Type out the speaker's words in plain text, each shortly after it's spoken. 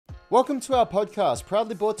Welcome to our podcast,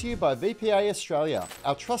 proudly brought to you by VPA Australia,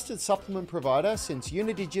 our trusted supplement provider since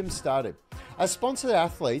Unity Gym started. As sponsored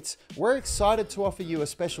athletes, we're excited to offer you a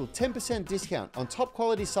special 10% discount on top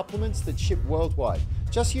quality supplements that ship worldwide.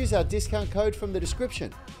 Just use our discount code from the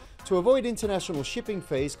description. To avoid international shipping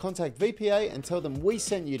fees, contact VPA and tell them we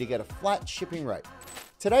sent you to get a flat shipping rate.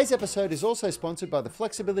 Today's episode is also sponsored by the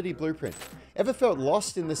Flexibility Blueprint. Ever felt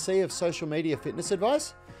lost in the sea of social media fitness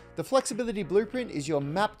advice? The Flexibility Blueprint is your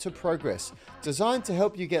map to progress, designed to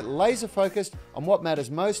help you get laser focused on what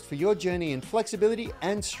matters most for your journey in flexibility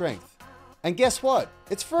and strength. And guess what?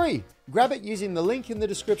 It's free. Grab it using the link in the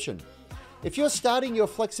description. If you're starting your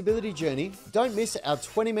flexibility journey, don't miss our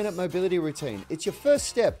 20-minute mobility routine. It's your first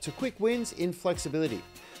step to quick wins in flexibility.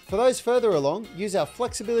 For those further along, use our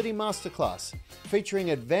Flexibility Masterclass, featuring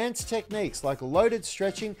advanced techniques like loaded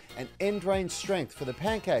stretching and end range strength for the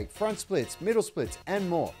pancake, front splits, middle splits, and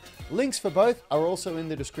more. Links for both are also in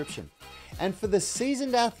the description. And for the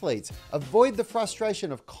seasoned athletes, avoid the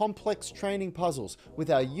frustration of complex training puzzles with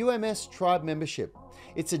our UMS Tribe membership.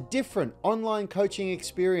 It's a different online coaching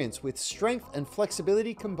experience with strength and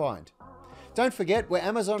flexibility combined. Don't forget, we're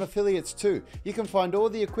Amazon affiliates too. You can find all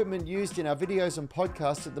the equipment used in our videos and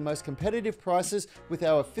podcasts at the most competitive prices with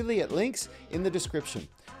our affiliate links in the description.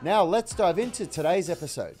 Now let's dive into today's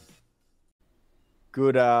episode.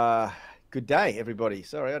 Good day, everybody.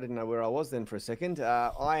 Sorry, I didn't know where I was then for a second.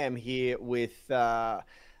 I am here with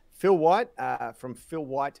Phil White from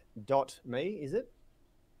philwhite.me, is it?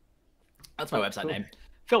 That's my website name.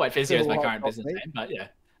 Phil White Physio is my current business name, but yeah.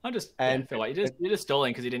 I'm just Phil White. You're just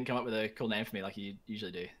stalling because you didn't come up with a cool name for me like you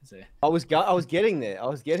usually do. So I was getting there.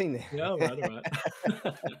 Yeah, all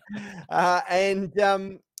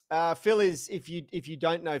right. Phil is, if you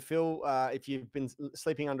don't know Phil, if you've been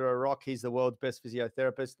sleeping under a rock, he's the world's best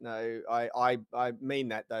physiotherapist. No, I mean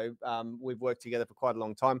that though. We've worked together for quite a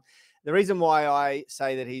long time. The reason why I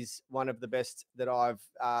say that he's one of the best that I've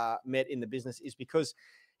met in the business is because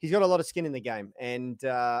he's got a lot of skin in the game, and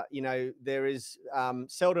there is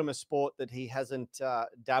seldom a sport that he hasn't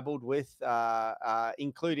dabbled with,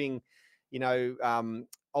 including,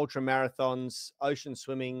 ultra marathons, ocean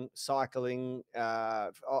swimming, cycling,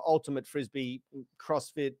 ultimate frisbee,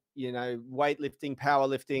 CrossFit, weightlifting,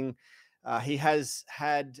 powerlifting. He has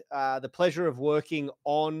had the pleasure of working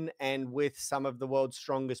on and with some of the world's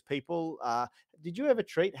strongest people. Did you ever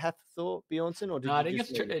treat Hathor Bjornsson, or did no, I you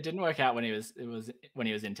didn't it didn't work out when he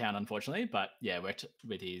was in town, unfortunately. But yeah, worked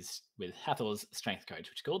with Hathor's strength coach,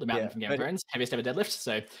 which is called the Mountain from Game of Thrones, heaviest ever deadlift.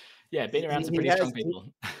 So yeah, been around some pretty strong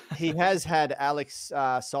people. He has had Alex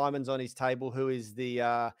Simons on his table, who is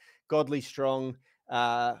the godly strong,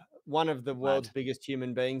 one of the world's biggest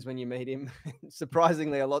human beings when you meet him.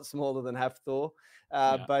 Surprisingly, a lot smaller than Hathor.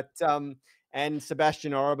 And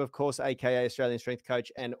Sebastian Oreb, of course, aka Australian strength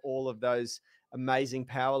coach, and all of those amazing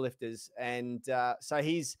powerlifters. And so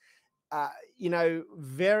he's,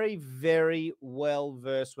 very, very well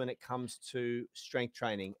versed when it comes to strength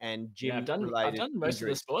training and gym. I've done most of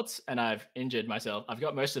the sports, and I've injured myself. I've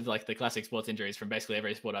got most of the classic sports injuries from basically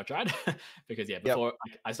every sport I've tried. Because before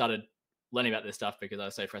I started learning about this stuff, because I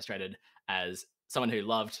was so frustrated as someone who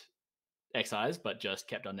loved exercise but just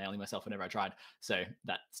kept on nailing myself whenever I tried. So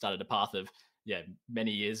that started a path of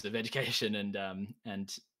many years of education,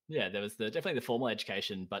 and there was definitely the formal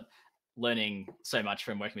education, but learning so much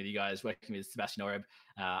from working with you guys, working with Sebastian Oreb.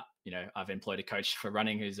 I've employed a coach for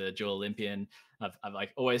running who's a dual Olympian. I've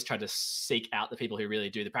always tried to seek out the people who really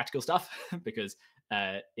do the practical stuff, because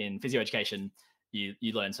in physio education you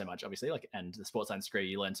learn so much, obviously, and the sports science degree,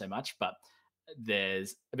 you learn so much, but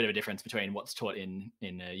there's a bit of a difference between what's taught in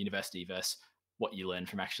a university versus what you learn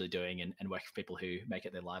from actually doing and working with people who make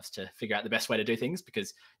it their lives to figure out the best way to do things,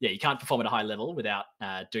 because you can't perform at a high level without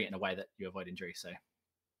doing it in a way that you avoid injury. So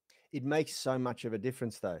it makes so much of a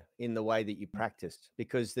difference, though, in the way that you practice,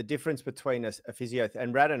 because the difference between a physio,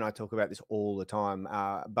 and Rad and I talk about this all the time,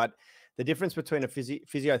 but the difference between a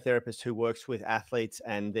physiotherapist who works with athletes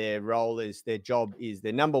and their job is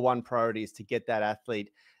their number one priority is to get that athlete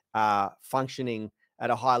functioning at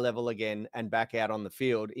a high level again and back out on the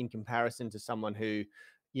field, in comparison to someone who,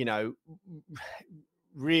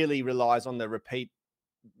 really relies on the repeat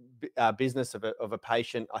business of a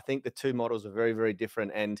patient. I think the two models are very, very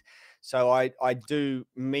different. And so I do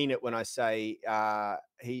mean it when I say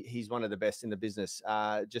he's one of the best in the business,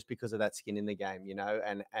 just because of that skin in the game,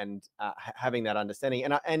 and having that understanding.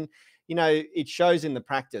 And it shows in the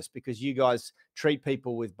practice, because you guys treat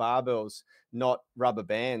people with barbells, not rubber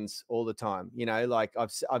bands all the time.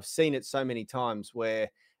 I've seen it so many times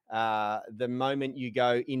where the moment you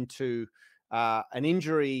go into an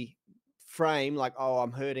injury frame, like, oh,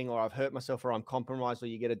 I'm hurting, or I've hurt myself, or I'm compromised, or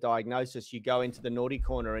you get a diagnosis, you go into the naughty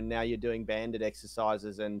corner, and now you're doing banded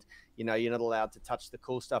exercises, and you're not allowed to touch the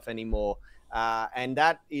cool stuff anymore. And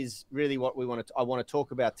that is really what I want to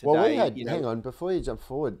talk about today. Well, we had, hang on, before you jump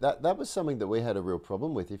forward, that was something that we had a real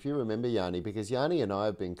problem with, if you remember, Yanni, because Yanni and I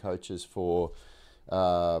have been coaches for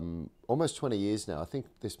almost 20 years now. I think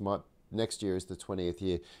next year is the 20th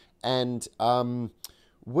year. And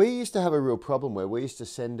we used to have a real problem where we used to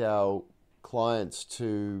send our clients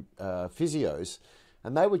to physios,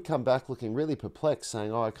 and they would come back looking really perplexed,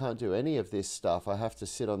 saying, oh, I can't do any of this stuff. I have to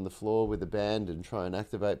sit on the floor with a band and try and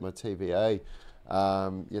activate my TVA.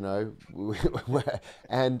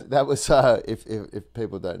 And that was, if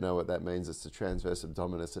people don't know what that means, it's the transverse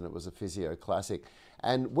abdominis, and it was a physio classic.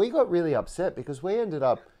 And we got really upset because we ended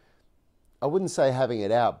up, I wouldn't say having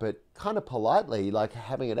it out, but kind of politely, like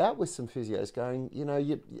having it out with some physios, going,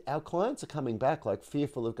 our clients are coming back like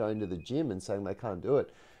fearful of going to the gym and saying they can't do it.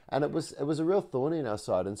 And it was a real thorn in our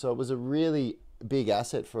side. And so it was a really big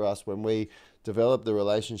asset for us when we developed the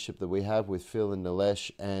relationship that we have with Phil and Nilesh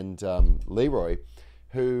and Leroy,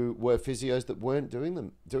 who were physios that weren't doing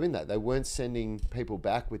that. They weren't sending people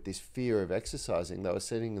back with this fear of exercising. They were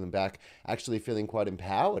sending them back actually feeling quite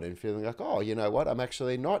empowered and feeling like, oh, you know what, I'm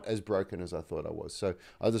actually not as broken as I thought I was. So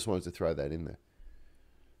I just wanted to throw that in there.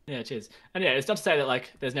 Yeah, cheers. And yeah, it's not to say that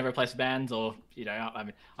like there's never a place for bands, or I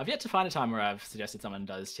mean, I've yet to find a time where I've suggested someone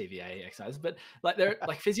does TVA exercise, but like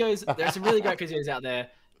physios, there's some really great physios out there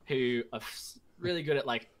who are really good at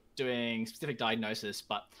like doing specific diagnosis.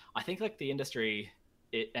 But I think like the industry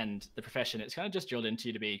and the profession, it's kind of just drilled into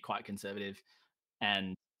you to be quite conservative,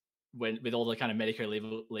 and with all the kind of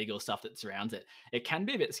medico-legal stuff that surrounds it, it can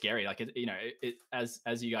be a bit scary. Like,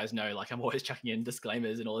 as you guys know, like I'm always chucking in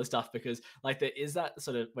disclaimers and all this stuff, because like there is that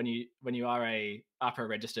sort of, when you are a APRA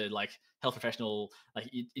registered like health professional, like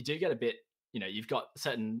you do get a bit, you've got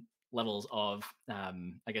certain levels of,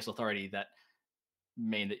 I guess, authority that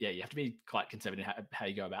mean that, yeah, you have to be quite conservative in how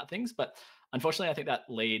you go about things. But unfortunately, I think that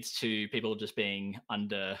leads to people just being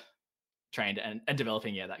under trained and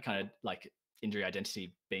developing, that kind of like injury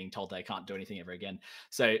identity, being told they can't do anything ever again.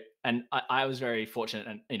 So, and I was very fortunate,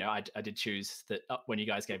 and I did choose that when you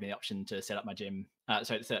guys gave me the option to set up my gym, to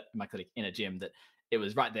set up my clinic in a gym, that it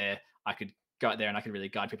was right there. I could go out there and I could really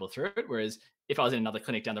guide people through it. Whereas if I was in another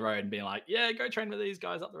clinic down the road and being like, yeah, go train with these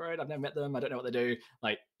guys up the road, I've never met them, I don't know what they do,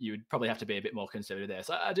 like you would probably have to be a bit more conservative there.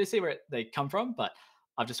 So I do see where they come from, but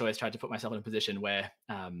I've just always tried to put myself in a position where,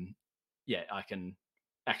 I can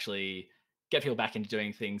actually get people back into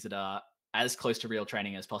doing things that are as close to real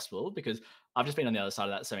training as possible, because I've just been on the other side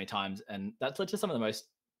of that so many times, and that's led to some of the most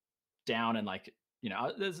down and like,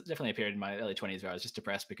 there's definitely a period in my early 20s where I was just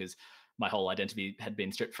depressed because my whole identity had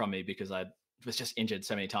been stripped from me, because I was just injured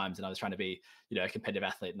so many times, and I was trying to be, a competitive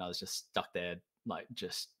athlete, and I was just stuck there, like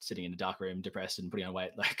just sitting in a dark room, depressed and putting on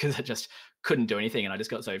weight, like, because I just couldn't do anything, and I just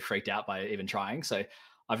got so freaked out by even trying. So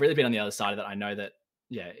I've really been on the other side of that. I know that,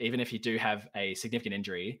 even if you do have a significant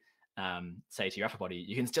injury, say to your upper body,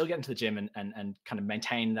 you can still get into the gym and kind of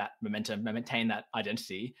maintain that momentum, maintain that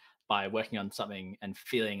identity by working on something and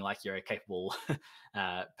feeling like you're a capable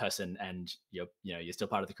person, and you're still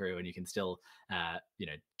part of the crew, and you can still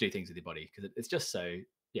do things with your body, because it's just so,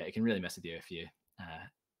 it can really mess with you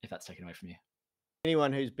if that's taken away from you.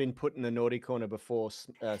 Anyone who's been put in the naughty corner before,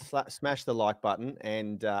 smash the like button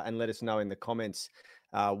and let us know in the comments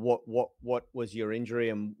what was your injury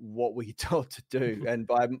and what were you told to do. And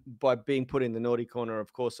by being put in the naughty corner,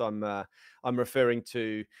 of course, I'm referring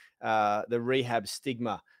to the rehab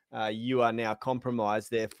stigma. You are now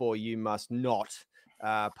compromised, therefore you must not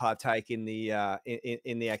partake in the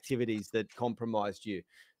activities that compromised you.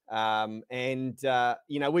 We've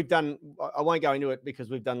done, I won't go into it because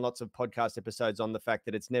we've done lots of podcast episodes on the fact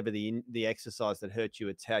that it's never the exercise that hurt you,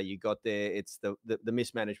 it's how you got there. It's the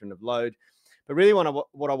mismanagement of load. But really what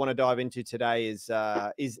I want to dive into today is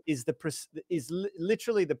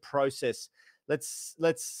literally the process. Let's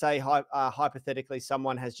say hypothetically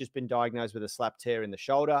someone has just been diagnosed with a slap tear in the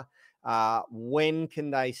shoulder. When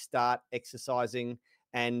can they start exercising,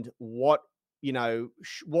 and what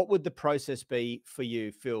would the process be for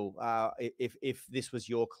you, Phil, if this was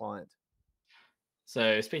your client?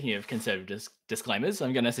 So speaking of conservative disclaimers,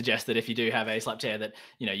 I'm going to suggest that if you do have a slap tear, that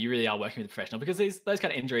you really are working with a professional, because those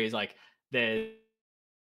kind of injuries, like there's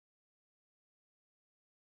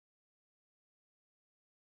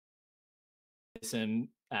some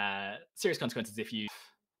serious consequences if you.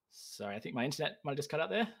 Sorry, I think my internet might have just cut out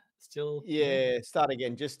there. Still. Yeah, start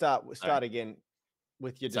again. Just start again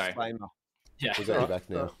with your disclaimer. Yeah, we got you back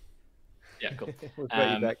now. Yeah, cool. We've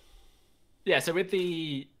got you back. Yeah, so I'm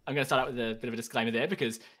going to start out with a bit of a disclaimer there,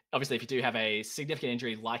 because obviously, if you do have a significant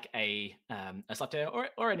injury like a slap tear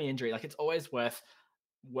or any injury, like it's always worth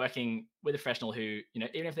working with a professional who,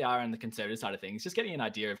 even if they are on the conservative side of things, just getting an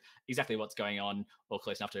idea of exactly what's going on or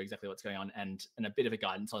close enough to exactly what's going on, and a bit of a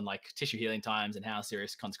guidance on like tissue healing times and how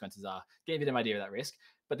serious consequences are, getting a bit of an idea of that risk.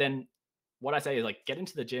 But then what I say is like get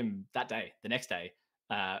into the gym that day, the next day,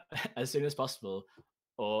 as soon as possible,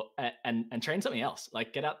 or and train something else.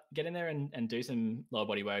 Like get in there and do some lower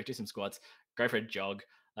body work, do some squats, go for a jog,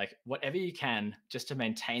 like whatever you can just to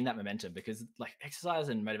maintain that momentum, because like exercise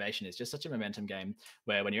and motivation is just such a momentum game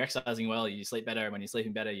where when you're exercising well, you sleep better. When you're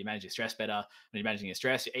sleeping better, you manage your stress better. When you're managing your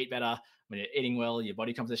stress, you eat better. When you're eating well, your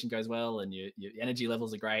body composition goes well and your energy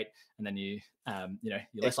levels are great. And then you're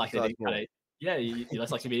less likely to kind of, yeah, you're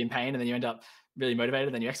less likely to be in pain, and then you end up really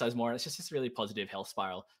motivated, then you exercise more. And it's just this really positive health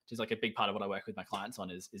spiral, which is like a big part of what I work with my clients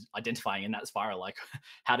on is identifying in that spiral, like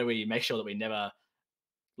how do we make sure that we never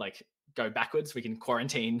like go backwards? We can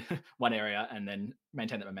quarantine one area and then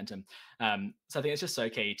maintain that momentum. So I think it's just so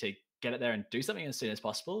key to get it there and do something as soon as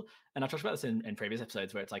possible. And I've talked about this in previous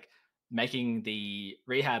episodes where it's like making the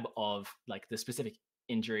rehab of like the specific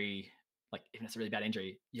injury, like even if it's a really bad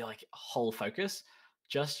injury, your like whole focus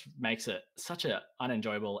just makes it such a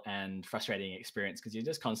unenjoyable and frustrating experience, because you're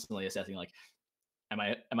just constantly assessing like, am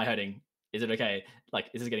I hurting? Is it okay? Like,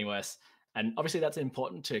 is this getting worse? And obviously that's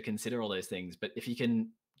important to consider all those things. But if you can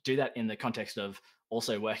do that in the context of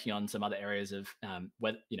also working on some other areas of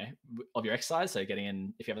of your exercise, so getting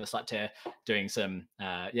in, if you have a slap tear, doing some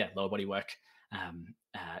lower body work,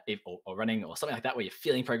 or running or something like that, where you're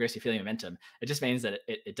feeling progress, you're feeling momentum, it just means that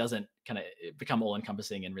it doesn't kind of become all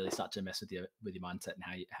encompassing and really start to mess with your mindset and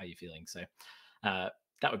how you're feeling. So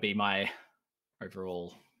that would be my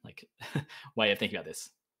overall like way of thinking about this.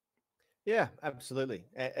 Yeah, absolutely.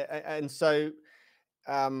 And so,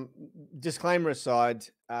 disclaimer aside,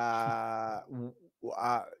 now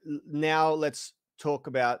let's talk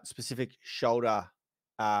about specific shoulder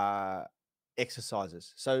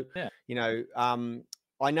exercises. So, Yeah.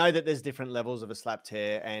 I know that there's different levels of a slap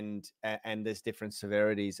tear and there's different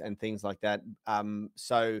severities and things like that.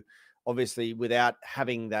 So obviously without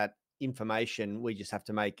having that information, we just have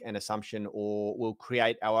to make an assumption, or we'll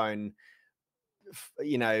create our own,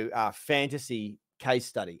 fantasy case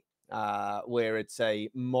study where it's a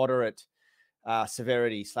moderate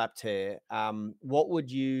severity slap tear. What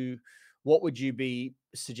would you be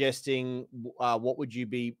suggesting? What would you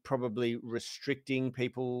be probably restricting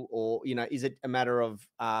people, or is it a matter of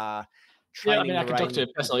training? Yeah, I mean, I can talk to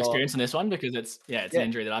personal experience in this one, because it's an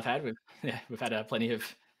injury that I've had. We've had plenty of,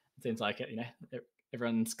 it seems like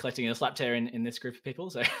everyone's collecting a slap tear in this group of people.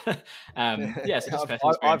 So so just personal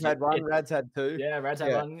experience. I've had one. Rad's had two. Yeah, Rad's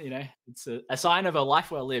had one. It's a sign of a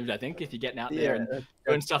life well lived, I think, if you're getting out there and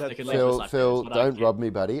doing stuff that can lead to a slap tear. Phil, don't rob me,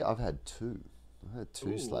 buddy. I've had two. I had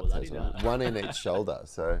two slap tears, one in each shoulder.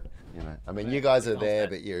 So I mean, you guys are there,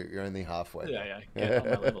 but you're only halfway. Get on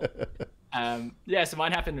my level. So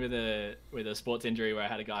mine happened with a sports injury where I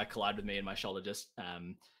had a guy collide with me and my shoulder just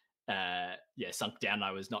sunk down.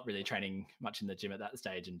 I was not really training much in the gym at that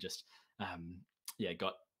stage, and just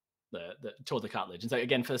got the tore the cartilage. And so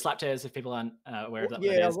again, for the slap tears, if people aren't aware of that,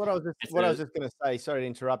 what I was just going to say, sorry to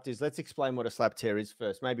interrupt, is let's explain what a slap tear is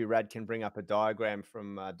first. Maybe Rad can bring up a diagram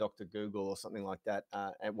from Dr. Google or something like that,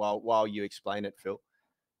 and while you explain it, Phil.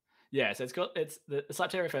 Yeah, so it's the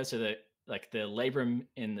slap tear refers to the labrum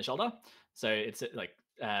in the shoulder. So it's like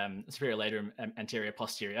superior labrum anterior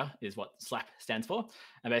posterior is what SLAP stands for.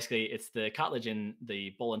 And basically it's the cartilage in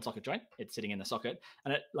the ball and socket joint. It's sitting in the socket,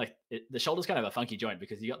 and the shoulder's kind of a funky joint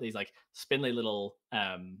because you got these like spindly little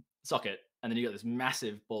socket, and then you got this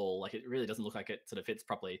massive ball. Like it really doesn't look like it sort of fits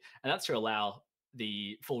properly, and that's to allow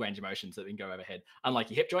the full range of motion so that we can go overhead.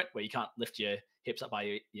 Unlike your hip joint, where you can't lift your hips up by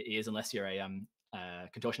your ears unless you're a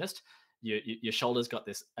contortionist. Your shoulder's got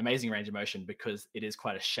this amazing range of motion because it is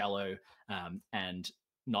quite a shallow and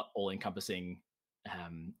not all-encompassing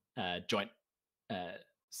joint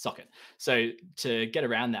socket. So to get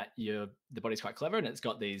around that, the body's quite clever, and it's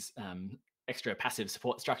got these extra passive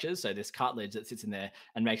support structures. So this cartilage that sits in there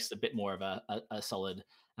and makes a bit more of a solid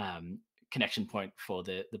connection point for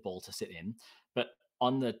the ball to sit in. But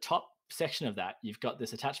on the top section of that, you've got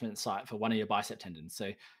this attachment site for one of your bicep tendons.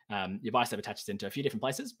 So your bicep attaches into a few different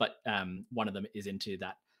places, but one of them is into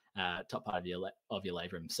that top part of your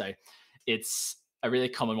labrum. So it's a really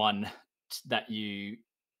common one that you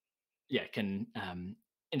can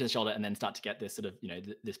into the shoulder and then start to get this sort of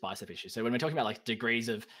this bicep issue. So when we're talking about like degrees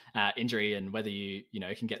of injury and whether you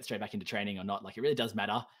can get straight back into training or not, like it really does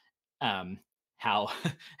matter how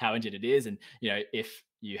injured it is. And if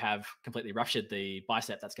you have completely ruptured the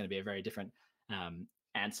bicep, that's going to be a very different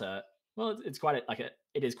answer Well, it's quite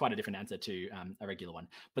it is quite a different answer to a regular one.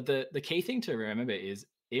 But the key thing to remember is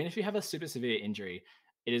even if you have a super severe injury,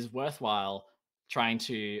 it is worthwhile trying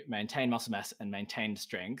to maintain muscle mass and maintain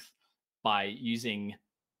strength by using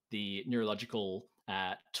the neurological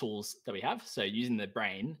tools that we have. So using the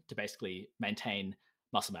brain to basically maintain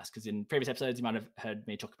muscle mass. Because in previous episodes, you might have heard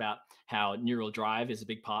me talk about how neural drive is a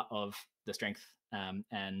big part of the strength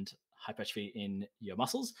and hypertrophy in your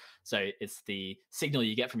muscles. So it's the signal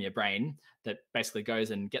you get from your brain that basically goes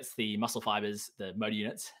and gets the muscle fibers, the motor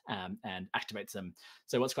units, and activates them.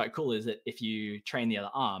 So what's quite cool is that if you train the other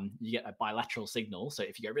arm, you get a bilateral signal. So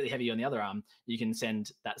if you go really heavy on the other arm, you can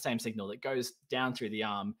send that same signal that goes down through the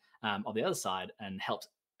arm of the other side and helps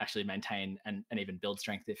actually maintain and even build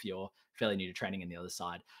strength if you're fairly new to training in the other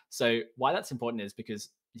side. So why that's important is because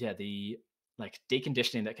the like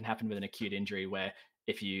deconditioning that can happen with an acute injury, where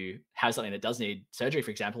if you have something that does need surgery,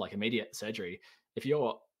 for example, like immediate surgery, if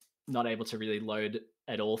you're not able to really load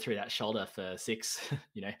at all through that shoulder for 6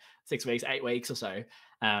 weeks, 8 weeks or so,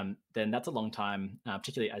 then that's a long time,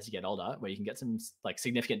 particularly as you get older, where you can get some like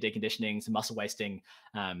significant deconditioning, some muscle wasting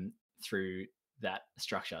through that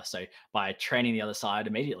structure. So by training the other side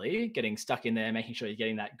immediately, getting stuck in there, making sure you're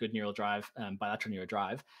getting that good neural drive, bilateral neural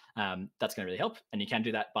drive, that's going to really help. And you can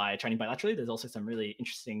do that by training bilaterally. There's also some really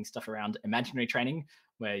interesting stuff around imaginary training,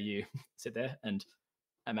 where you sit there and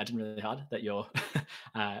imagine really hard that you're,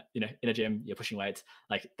 in a gym, you're pushing weights.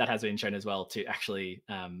 Like that has been shown as well to actually,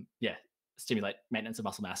 stimulate maintenance of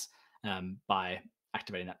muscle mass by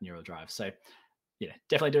activating that neural drive. So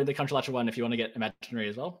definitely do the contralateral one. If you want to get imaginary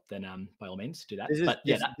as well, then by all means do that.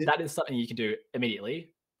 That is something you can do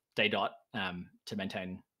immediately, day dot, to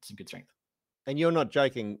maintain some good strength. And you're not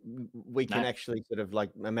joking. We can actually sort of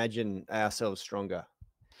like imagine ourselves stronger.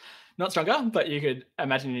 Not stronger, but you could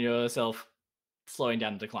imagine yourself slowing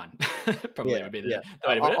down the decline. Probably would be the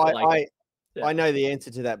way to put it. I know the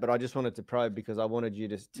answer to that, but I just wanted to probe because I wanted you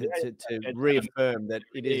to reaffirm that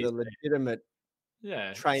it is a legitimate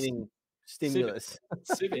training stimulus.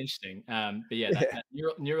 Super interesting. But that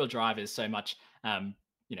neural drive is so much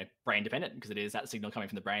brain dependent, because it is that signal coming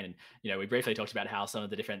from the brain. And we briefly talked about how some of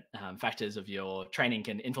the different factors of your training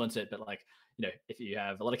can influence it. But like if you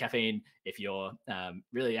have a lot of caffeine, if you're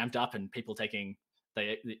really amped up, and people taking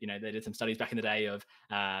they did some studies back in the day of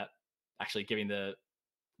actually giving the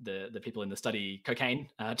people in the study cocaine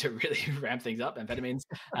to really ramp things up, amphetamines.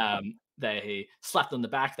 They slapped on the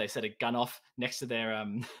back, they set a gun off next to their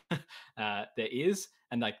ears,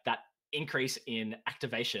 and like that increase in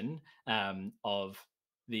activation of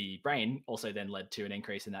the brain also then led to an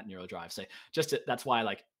increase in that neural drive. So that's why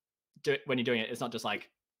like when you're doing it, it's not just like,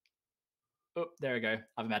 oh, there we go,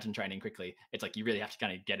 I've imagined training quickly. It's like you really have to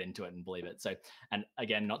kind of get into it and believe it. So, and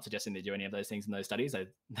again, not suggesting they do any of those things in those studies.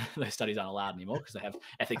 Those studies aren't allowed anymore because they have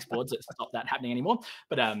ethics boards that stop that happening anymore.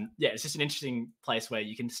 But it's just an interesting place where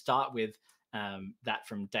you can start with that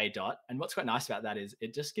from day dot. And what's quite nice about that is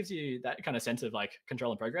it just gives you that kind of sense of like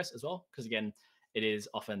control and progress as well. Because again, it is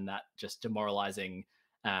often that just demoralizing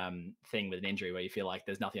thing with an injury where you feel like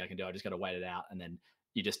there's nothing I can do. I just got to wait it out. And then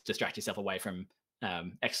you just distract yourself away from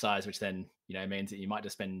exercise, which then means that you might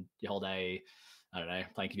just spend your whole day, I don't know,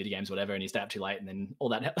 playing computer games, whatever, and you stay up too late, and then all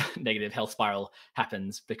that negative health spiral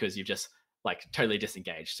happens because you've just like totally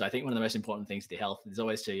disengaged. So I think one of the most important things to health is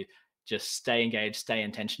always to just stay engaged, stay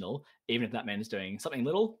intentional, even if that means doing something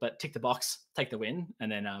little, but tick the box, take the win,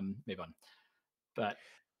 and then move on. But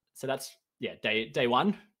so that's day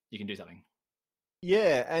one, you can do something.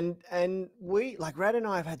 Yeah, and we, like Rad and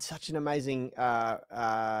I, have had such an amazing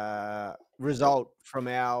result from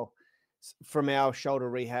our shoulder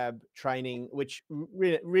rehab training, which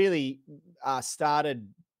really started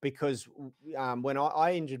because when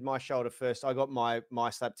I injured my shoulder first, I got my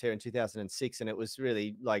slap tear in 2006, and it was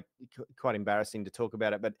really like quite embarrassing to talk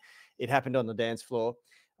about it, but it happened on the dance floor.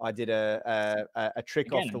 I did a trick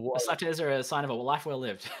Again, off the wall. Slap tears are a sign of a life well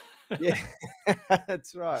lived. Yeah,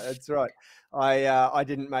 that's right. I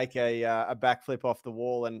didn't make a backflip off the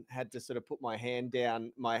wall and had to sort of put my hand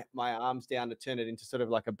down, my arms down to turn it into sort of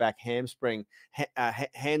like a back handspring,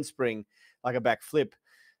 like a back flip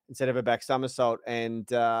instead of a back somersault. And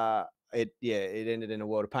it ended in a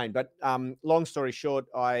world of pain. But long story short,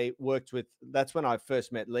 that's when I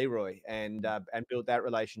first met Leroy and built that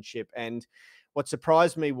relationship. And what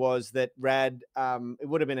surprised me was that Rad, it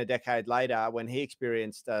would have been a decade later when he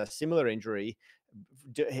experienced a similar injury.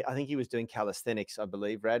 I think he was doing calisthenics, I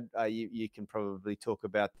believe. Rad, you can probably talk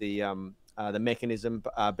about the mechanism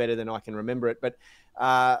better than I can remember it. But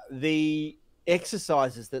the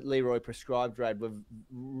exercises that Leroy prescribed Rad were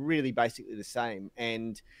really basically the same.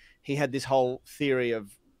 And he had this whole theory of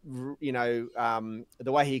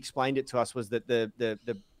the way he explained it to us was that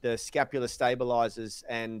the scapular stabilizers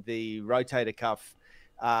and the rotator cuff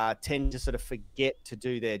tend to sort of forget to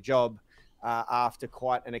do their job after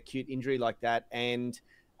quite an acute injury like that. And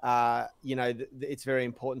it's very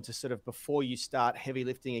important to sort of, before you start heavy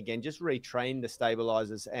lifting again, just retrain the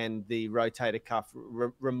stabilizers and the rotator cuff,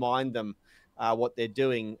 remind them what they're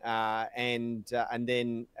doing, and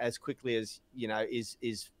then as quickly as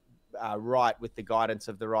is right, with the guidance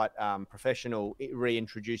of the right professional,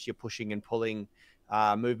 reintroduce your pushing and pulling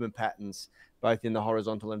movement patterns, both in the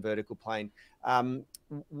horizontal and vertical plane.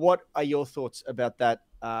 What are your thoughts about that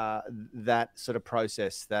sort of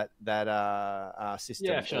process, that system?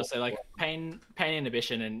 Yeah, sure. So like pain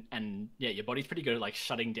inhibition, and yeah, your body's pretty good at like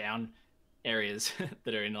shutting down areas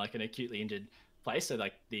that are in like an acutely injured place. So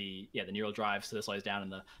like the neural drive sort of slows down,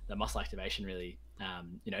 and the muscle activation really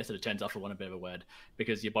sort of turns off, for want of a bit of a word,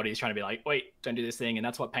 because your body is trying to be like, wait, don't do this thing. And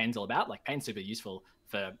that's what pain's all about. Like pain's super useful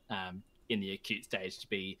for in the acute stage to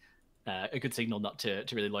be a good signal not to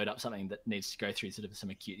really load up something that needs to go through sort of some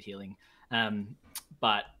acute healing.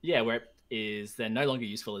 But yeah, where it is then no longer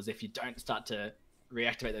useful is if you don't start to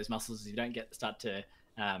reactivate those muscles, if you don't start to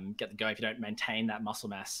get them going, if you don't maintain that muscle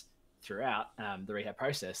mass throughout the rehab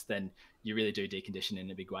process, then you really do decondition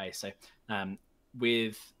in a big way. So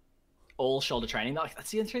with all shoulder training, like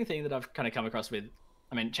that's the interesting thing that I've kind of come across with,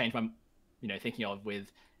 changed my thinking of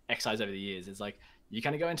with exercise over the years, is like you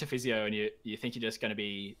kind of go into physio and you think you're just going to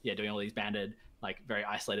be doing all these banded, like very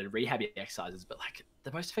isolated rehab exercises, but like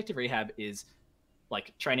the most effective rehab is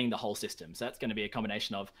like training the whole system. So that's going to be a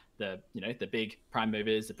combination of the big prime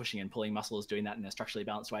movers, the pushing and pulling muscles, doing that in a structurally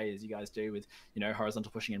balanced way, as you guys do with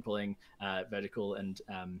horizontal pushing and pulling, vertical and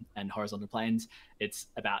horizontal planes. It's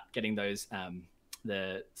about getting those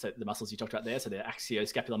the muscles you talked about there, so the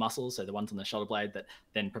axioscapular muscles, so the ones on the shoulder blade that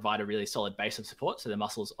then provide a really solid base of support, so the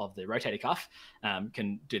muscles of the rotator cuff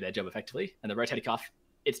can do their job effectively. And the rotator cuff,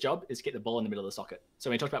 its job is to get the ball in the middle of the socket. So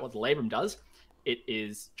when we talked about what the labrum does, it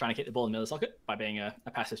is trying to keep the ball in the middle of the socket by being a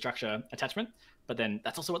passive structure attachment, but then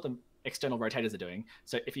that's also what the external rotators are doing.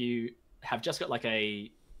 So if you have just got like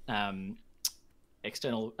a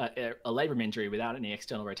external a labrum injury without any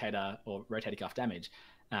external rotator or rotator cuff damage,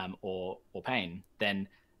 or pain, then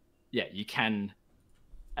yeah, you can,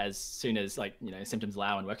 as soon as symptoms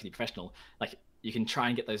allow and work with your professional, like you can try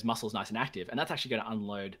and get those muscles nice and active, and that's actually going to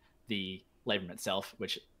unload the labrum itself,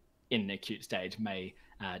 which in an acute stage may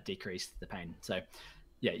decrease the pain. So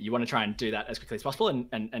yeah, you want to try and do that as quickly as possible,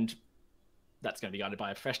 and that's going to be guided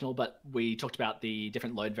by a professional. But we talked about the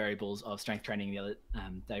different load variables of strength training the other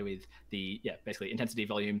day with the basically intensity,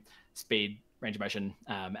 volume, speed, range of motion,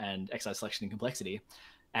 and exercise selection and complexity.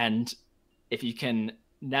 And if you can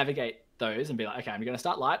navigate those and be like, okay, I'm going to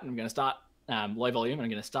start light, and I'm going to start low volume, and I'm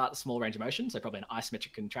going to start small range of motion, so probably an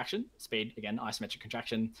isometric contraction, speed, again, isometric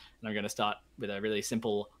contraction, and I'm going to start with a really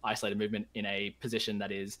simple isolated movement in a position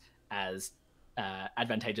that is as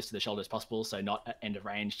advantageous to the shoulder as possible, so not at end of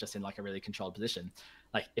range, just in like a really controlled position.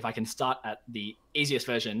 Like if I can start at the easiest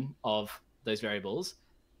version of those variables,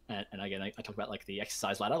 and again, I talk about like the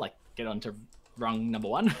exercise ladder, like get onto rung number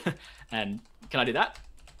 1, and can I do that?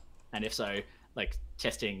 And if so, like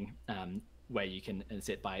testing where you can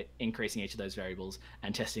sit by increasing each of those variables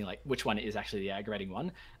and testing like which one is actually the aggravating one.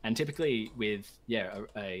 And typically with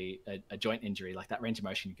a joint injury, like that range of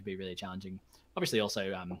motion can be really challenging. Obviously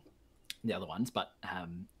also the other ones, but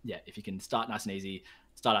if you can start nice and easy,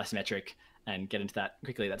 start isometric, and get into that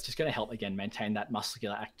quickly, that's just going to help again maintain that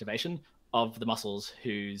muscular activation of the muscles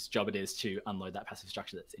whose job it is to unload that passive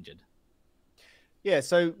structure that's injured. Yeah,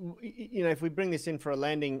 so if we bring this in for a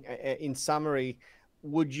landing, in summary,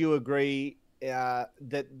 would you agree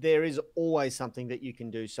that there is always something that you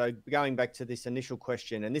can do? So going back to this initial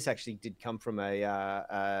question, and this actually did come from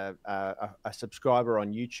a subscriber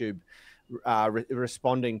on YouTube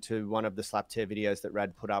responding to one of the slap tear videos that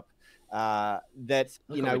Rad put up. That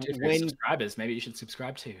when subscribers, maybe you should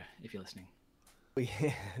subscribe to if you're listening.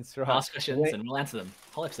 Yeah, that's right. Ask questions and we'll answer them.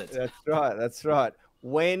 Whole episodes. That's right.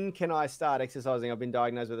 When can I start exercising? I've been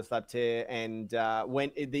diagnosed with a slap tear, and when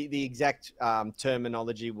the exact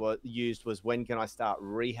terminology used was, when can I start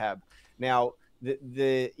rehab? Now,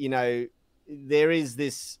 there is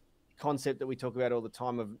this concept that we talk about all the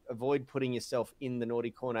time of avoid putting yourself in the naughty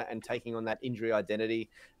corner and taking on that injury identity.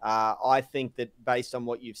 I think that based on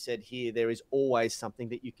what you've said here, there is always something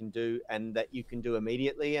that you can do, and that you can do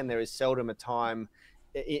immediately, and there is seldom a time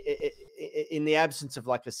in the absence of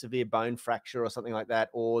like a severe bone fracture or something like that,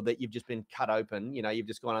 or that you've just been cut open, you've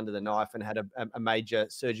just gone under the knife and had a major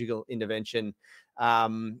surgical intervention,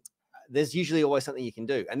 there's usually always something you can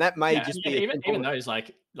do. And that may just be even those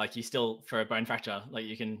like you still, for a bone fracture, like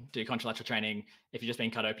you can do contralateral training. If you're just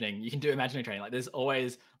being cut opening, you can do imaginary training. Like there's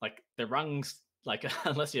always like the rungs, like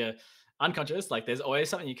unless you're unconscious, like there's always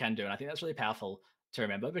something you can do. And I think that's really powerful to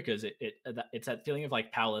remember, because it's that feeling of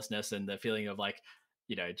like powerlessness and the feeling of like,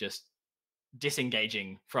 just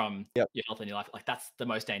disengaging from your health and your life. Like that's the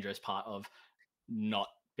most dangerous part of not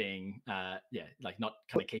being like not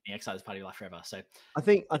kind of keeping exercise as part of your life forever. So I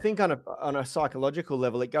think on a psychological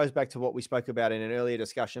level, it goes back to what we spoke about in an earlier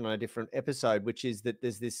discussion on a different episode, which is that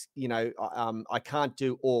there's this, I can't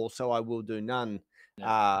do all, so I will do none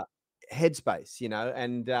headspace,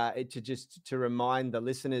 and to remind the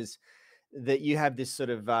listeners that you have this sort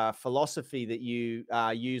of philosophy that you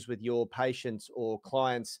use with your patients or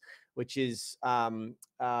clients, which is so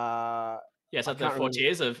the 4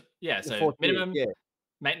 tiers of so minimum,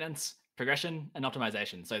 maintenance, progression, and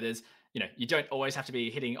optimization. So there's, you don't always have to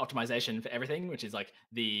be hitting optimization for everything, which is like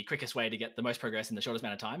the quickest way to get the most progress in the shortest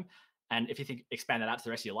amount of time. And if you expand that out to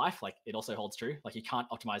the rest of your life, like it also holds true. Like you can't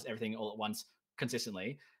optimize everything all at once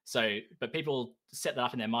consistently. So, but people set that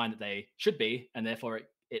up in their mind that they should be, and therefore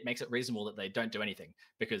it makes it reasonable that they don't do anything,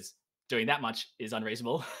 because doing that much is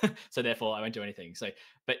unreasonable. So therefore I won't do anything. So,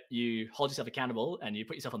 but you hold yourself accountable and you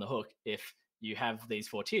put yourself on the hook if you have these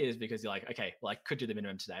 4 tiers, because you're like, okay, well, I could do the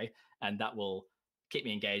minimum today, and that will keep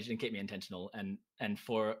me engaged and keep me intentional. And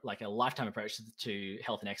for like a lifetime approach to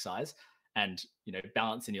health and exercise, and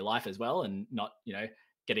balance in your life as well, and not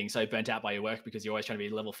getting so burnt out by your work because you're always trying to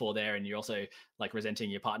be level 4 there, and you're also like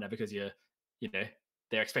resenting your partner because you're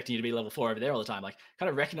they're expecting you to be level 4 over there all the time. Like kind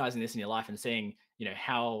of recognizing this in your life and seeing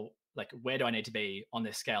how, like, where do I need to be on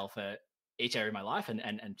this scale for each area of my life, and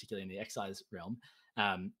particularly in the exercise realm.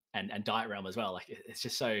 And diet realm as well. Like it's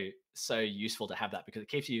just so useful to have that, because it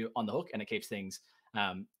keeps you on the hook, and it keeps things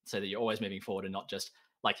so that you're always moving forward and not just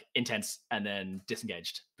like intense and then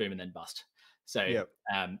disengaged, boom, and then bust. So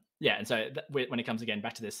and so when it comes again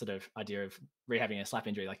back to this sort of idea of rehabbing a slap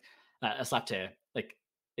injury, like a slap tear, like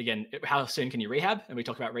again, how soon can you rehab? And we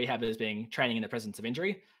talk about rehab as being training in the presence of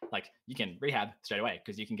injury. Like you can rehab straight away,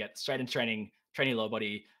 because you can get straight into train your lower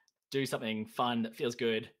body, do something fun that feels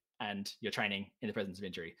good, and you're training in the presence of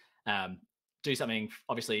injury. Do something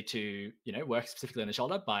obviously to work specifically on the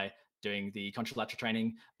shoulder by doing the contralateral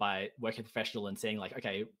training, by working with a professional and seeing like,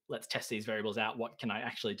 okay, let's test these variables out. What can I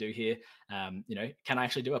actually do here? Can I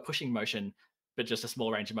actually do a pushing motion, but just a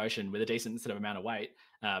small range of motion with a decent sort of amount of weight,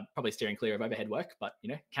 probably steering clear of overhead work. But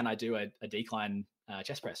can I do a decline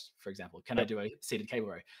chest press, for example? Can I do a seated cable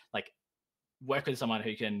row? Like work with someone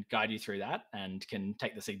who can guide you through that and can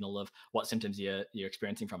take the signal of what symptoms you're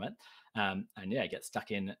experiencing from it. And get stuck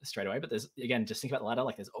in straight away. But there's, again, just think about the ladder.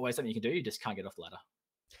 Like there's always something you can do. You just can't get off the ladder.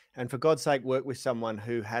 And for God's sake, work with someone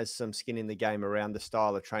who has some skin in the game around the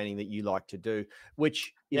style of training that you like to do,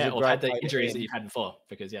 which is or had the injuries that you've had before,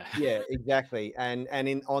 because yeah, exactly. And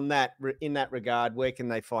in that regard, where can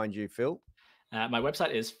they find you, Phil? My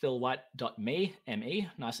website is philwhite.me, M-E,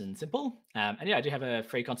 nice and simple. And I do have a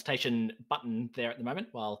free consultation button there at the moment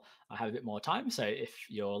while I have a bit more time. So if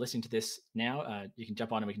you're listening to this now, you can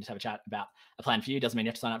jump on and we can just have a chat about a plan for you. Doesn't mean you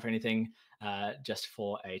have to sign up for anything, just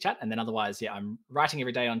for a chat. And then otherwise, I'm writing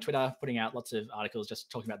every day on Twitter, putting out lots of articles, just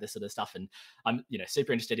talking about this sort of stuff. And I'm,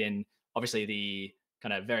 super interested in obviously the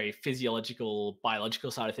kind of very physiological,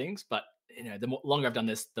 biological side of things. But, the longer I've done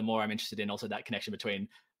this, the more I'm interested in also that connection between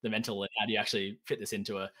the mental and how do you actually fit this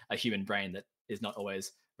into a human brain that is not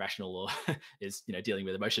always rational, or is dealing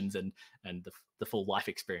with emotions and the full life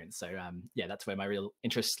experience. So that's where my real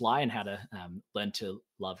interests lie, and how to learn to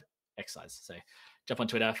love exercise. So jump on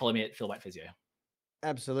Twitter, follow me at Phil White Physio.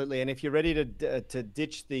 Absolutely. And if you're ready to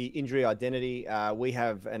ditch the injury identity, we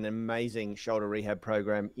have an amazing shoulder rehab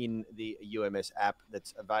program in the UMS app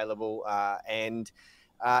that's available. And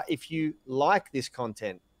if you like this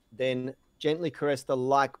content, then gently caress the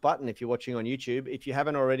like button if you're watching on YouTube. If you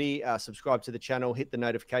haven't already, subscribe to the channel, hit the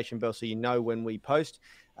notification bell so you know when we post.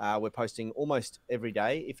 We're posting almost every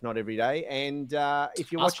day, if not every day. And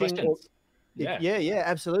if you're watching...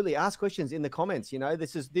 absolutely. Ask questions in the comments.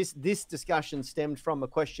 This discussion stemmed from a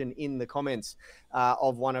question in the comments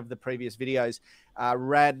of one of the previous videos.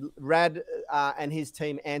 Rad and his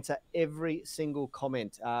team answer every single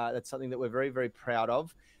comment. That's something that we're very, very proud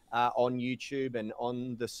of. On YouTube and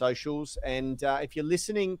on the socials. And if you're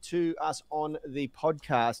listening to us on the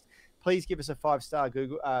podcast, please give us a 5-star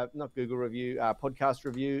podcast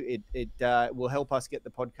review. It will help us get the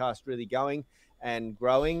podcast really going and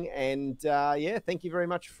growing. And thank you very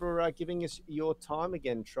much for giving us your time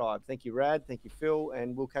again, Tribe. Thank you, Rad. Thank you, Phil.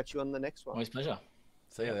 And we'll catch you on the next one. Always pleasure.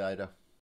 See you later.